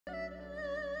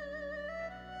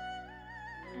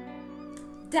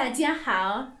大家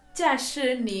好，这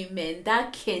是你们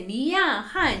的肯尼亚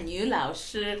汉语老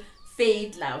师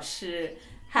Faith 老师。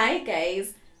Hi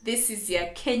guys, this is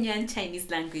your Kenyan Chinese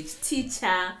language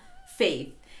teacher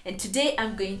Faith, and today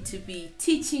I'm going to be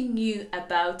teaching you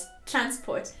about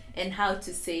transport and how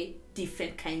to say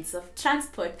different kinds of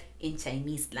transport in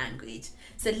Chinese language.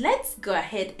 So let's go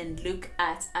ahead and look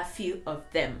at a few of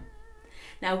them.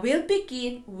 Now we'll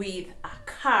begin with a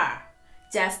car,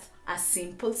 just a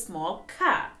simple small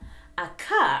car. A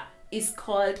car is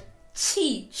called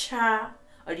chi-cha,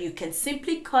 or you can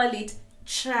simply call it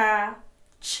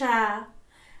cha-cha.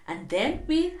 And then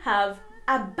we have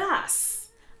a bus.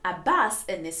 A bus,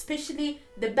 and especially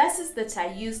the buses that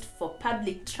are used for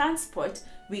public transport,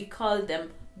 we call them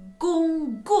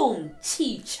gong gong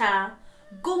chi-cha.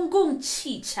 Gong gong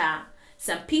chi-cha.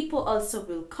 Some people also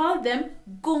will call them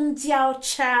gong jiao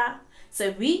cha.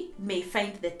 So we may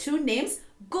find the two names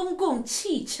gong gong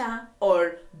chi cha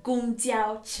or gong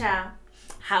jiao cha.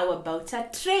 How about a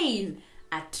train?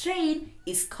 A train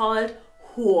is called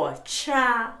huo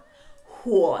cha.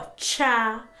 Huo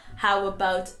cha. How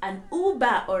about an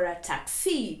Uber or a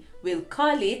taxi? We'll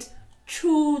call it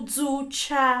chu zu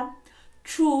cha.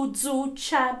 Chu zu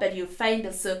cha. But you find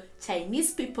also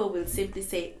Chinese people will simply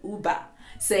say Uber.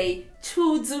 Say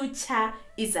chu zu cha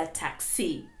is a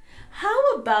taxi.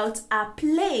 How about a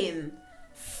plane?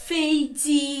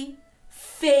 Feiji,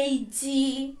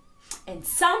 feiji. And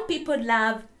some people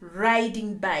love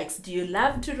riding bikes. Do you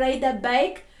love to ride a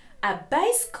bike? A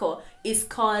bicycle is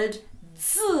called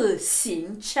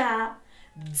zixingcha.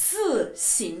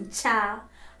 Zixingcha.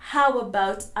 How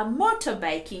about a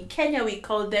motorbike? In Kenya we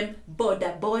call them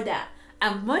boda boda. A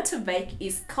motorbike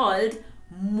is called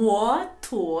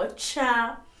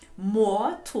motorcha.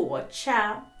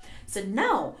 Motorcha. So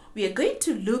now we are going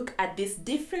to look at these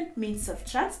different means of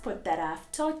transport that I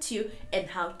have taught you and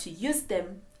how to use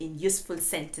them in useful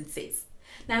sentences.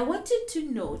 Now I want you to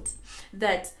note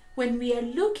that when we are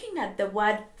looking at the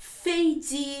word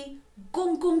feiji,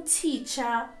 gong ti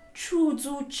cha, chu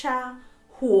zu cha,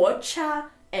 huo cha,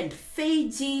 and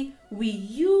feiji, we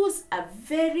use a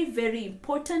very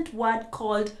important word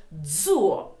called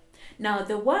zuo. Now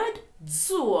the word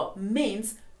zuo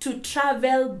means to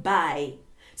travel by.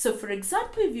 So for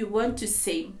example, if you want to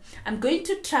say, I'm going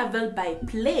to travel by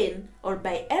plane or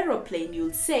by aeroplane,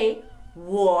 you'll say,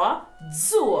 我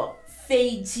坐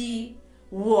飞机.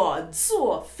 我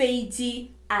坐飞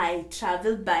机. I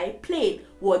travel by plane.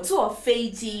 我坐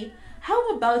飞机. How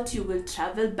about you will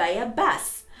travel by a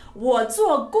bus? 我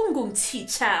坐公共汽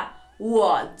车.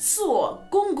 我坐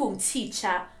公共汽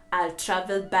车. I'll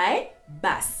travel by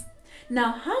bus.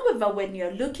 Now, however, when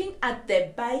you're looking at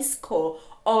the bicycle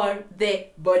or the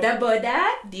boda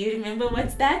boda, do you remember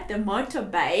what's that? The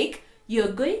motorbike.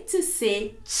 You're going to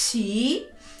say chi.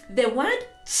 The word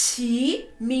chi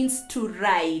means to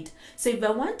ride. So if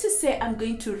I want to say I'm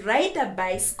going to ride a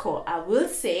bicycle, I will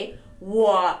say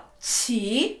我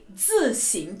骑自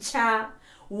行车.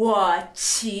 我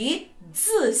骑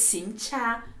自行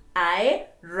车. I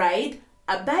ride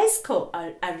a bicycle,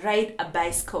 or I ride a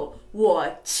bicycle.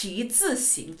 我骑自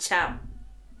行车.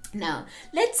 Now,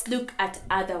 let's look at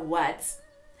other words.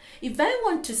 If I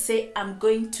want to say I'm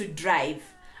going to drive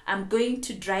a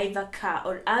car,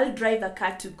 or I'll drive a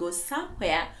car to go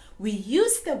somewhere, we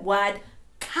use the word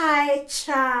kai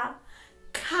cha.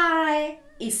 Kai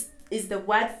is the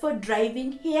word for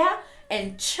driving here,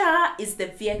 and cha is the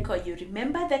vehicle. You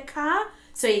remember the car?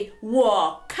 So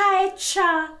我开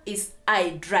车 is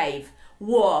I drive.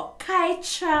 我开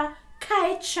车,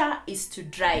 kai cha is to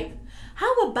drive.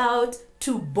 How about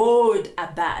to board a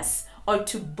bus, or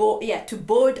to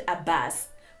board a bus?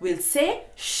 We'll say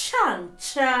上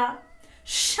车.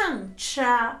 上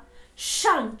车.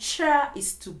 上车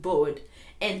is to board.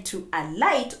 And to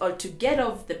alight or to get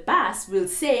off the bus, we'll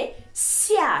say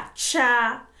下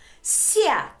车.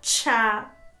 下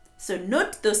车. So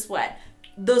note those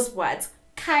words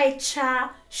开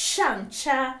车, 上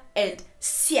车, and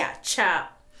下车.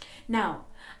 Now,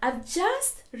 I've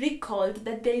just recalled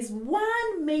that there is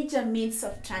one major means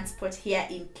of transport here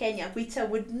in Kenya which I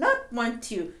would not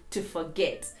want you to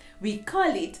forget. We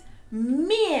call it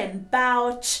面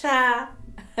包车.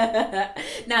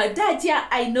 Now, Dadia,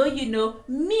 I know you know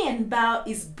面包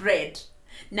is bread.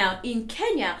 Now, in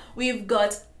Kenya, we've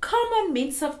got common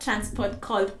means of transport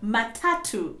called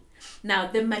matatu. Now,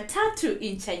 the matatu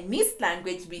in Chinese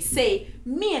language, we say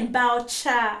面包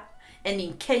车. And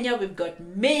in Kenya, we've got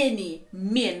many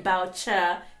面包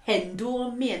车, 很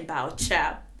多面包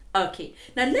车. Okay,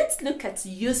 now let's look at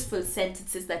useful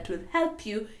sentences that will help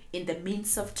you in the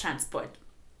means of transport.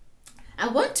 I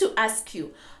want to ask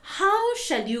you, how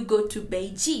shall you go to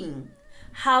Beijing?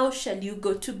 how shall you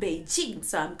go to Beijing?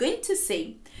 So I'm going to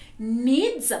say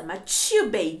你怎么去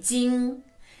北京?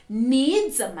你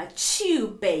怎么去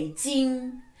北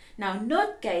京? Now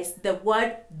note guys, the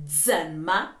word 怎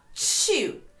么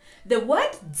去. The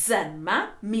word 怎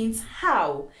么 means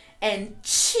how and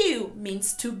去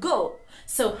means to go.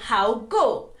 So how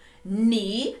go?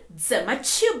 你怎么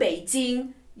去北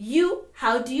京? You,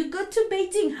 how do you go to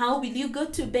Beijing? How will you go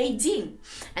to Beijing?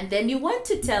 And then you want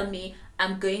to tell me,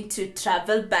 I'm going to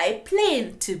travel by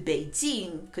plane to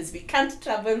Beijing because we can't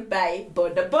travel by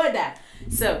border.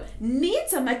 So, 你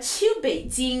怎么去北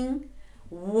京?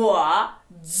我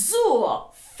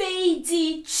坐飞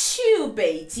机去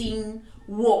北京。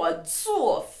我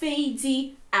坐飞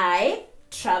机 I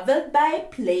travel by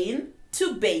plane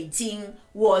to Beijing.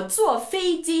 我坐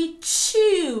飞机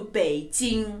去北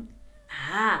京。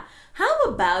How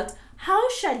about how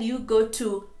shall you go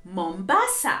to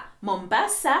Mombasa?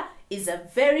 Mombasa is a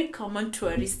very common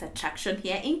tourist attraction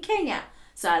here in Kenya.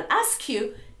 So I'll ask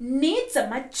you, 你怎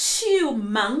么去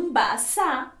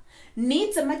Mombasa?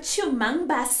 你怎么去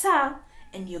Mombasa?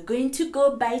 And you're going to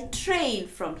go by train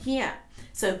from here.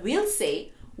 So we'll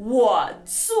say, 我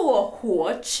坐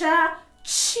火车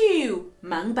去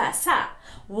Mombasa.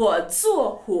 我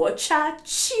坐火车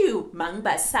去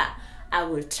Mombasa. I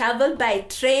will travel by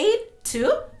train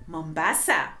to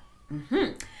Mombasa.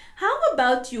 How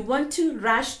about you want to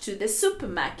rush to the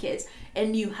supermarket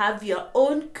and you have your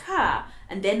own car,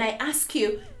 and then I ask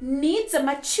you, 你怎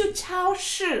么去超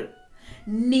市?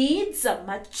 你怎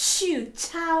么去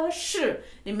超市?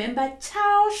 Remember,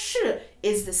 超市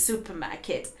is the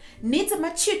supermarket. 你怎么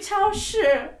去超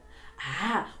市?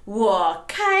 我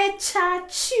开车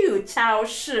去超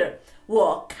市。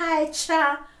我开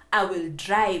车 I will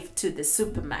drive to the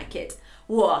supermarket.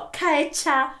 我开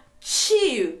车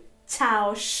去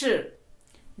超市.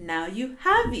 Now you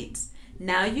have it.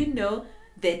 Now you know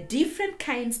the different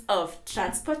kinds of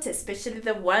transport, especially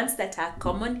the ones that are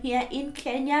common here in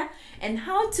Kenya, and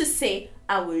how to say,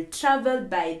 I will travel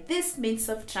by this means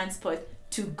of transport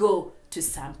to go to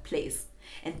some place.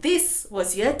 And this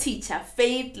was your teacher,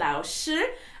 Faith Lao Shi.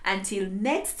 Until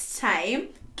next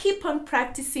time, keep on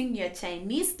practicing your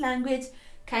Chinese language.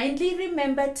 Kindly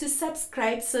remember to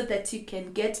subscribe so that you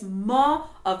can get more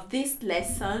of these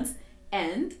lessons,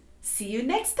 and see you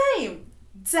next time.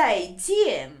 再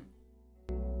见.